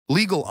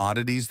Legal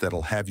oddities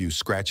that'll have you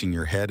scratching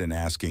your head and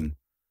asking,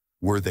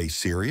 were they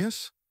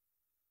serious?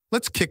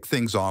 Let's kick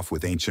things off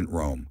with ancient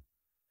Rome.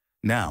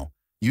 Now,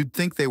 you'd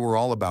think they were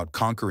all about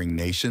conquering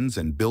nations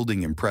and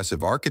building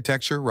impressive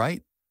architecture,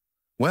 right?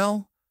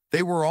 Well,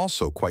 they were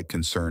also quite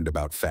concerned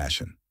about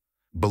fashion.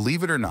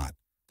 Believe it or not,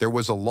 there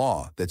was a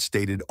law that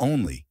stated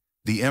only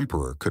the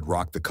emperor could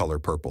rock the color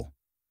purple.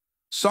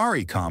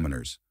 Sorry,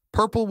 commoners,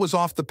 purple was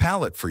off the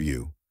palette for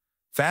you.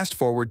 Fast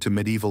forward to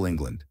medieval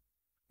England.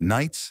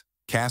 Knights,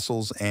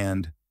 castles,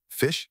 and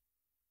fish?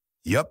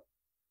 Yup.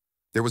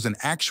 There was an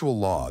actual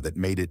law that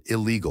made it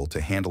illegal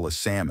to handle a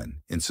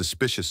salmon in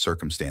suspicious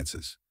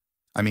circumstances.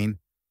 I mean,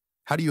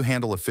 how do you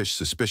handle a fish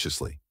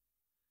suspiciously?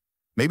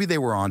 Maybe they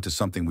were on to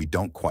something we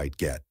don't quite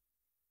get.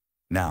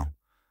 Now,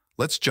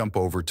 let's jump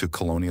over to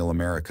Colonial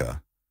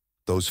America.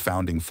 Those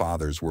founding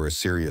fathers were a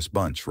serious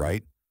bunch,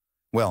 right?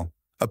 Well,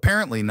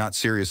 apparently not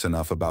serious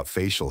enough about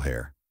facial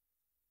hair.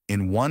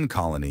 In one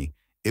colony,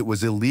 it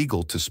was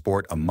illegal to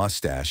sport a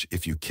mustache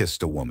if you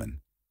kissed a woman.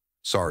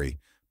 Sorry,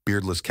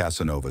 beardless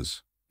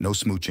Casanovas. No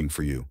smooching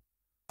for you.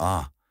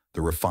 Ah,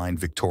 the refined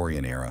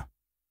Victorian era.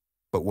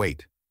 But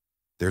wait,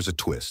 there's a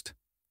twist.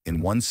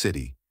 In one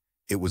city,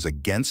 it was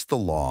against the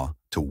law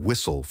to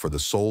whistle for the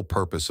sole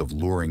purpose of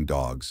luring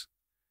dogs.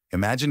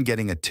 Imagine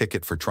getting a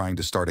ticket for trying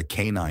to start a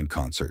canine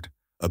concert.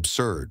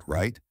 Absurd,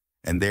 right?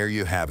 And there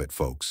you have it,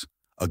 folks.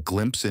 A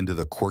glimpse into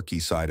the quirky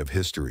side of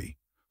history.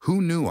 Who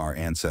knew our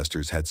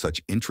ancestors had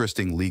such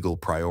interesting legal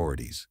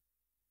priorities?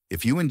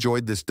 If you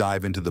enjoyed this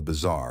dive into the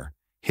bizarre,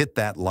 hit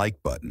that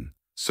like button,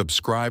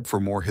 subscribe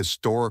for more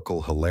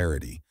historical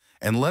hilarity,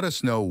 and let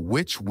us know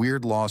which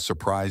weird law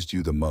surprised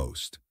you the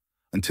most.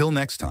 Until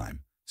next time,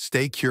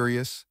 stay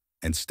curious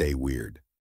and stay weird.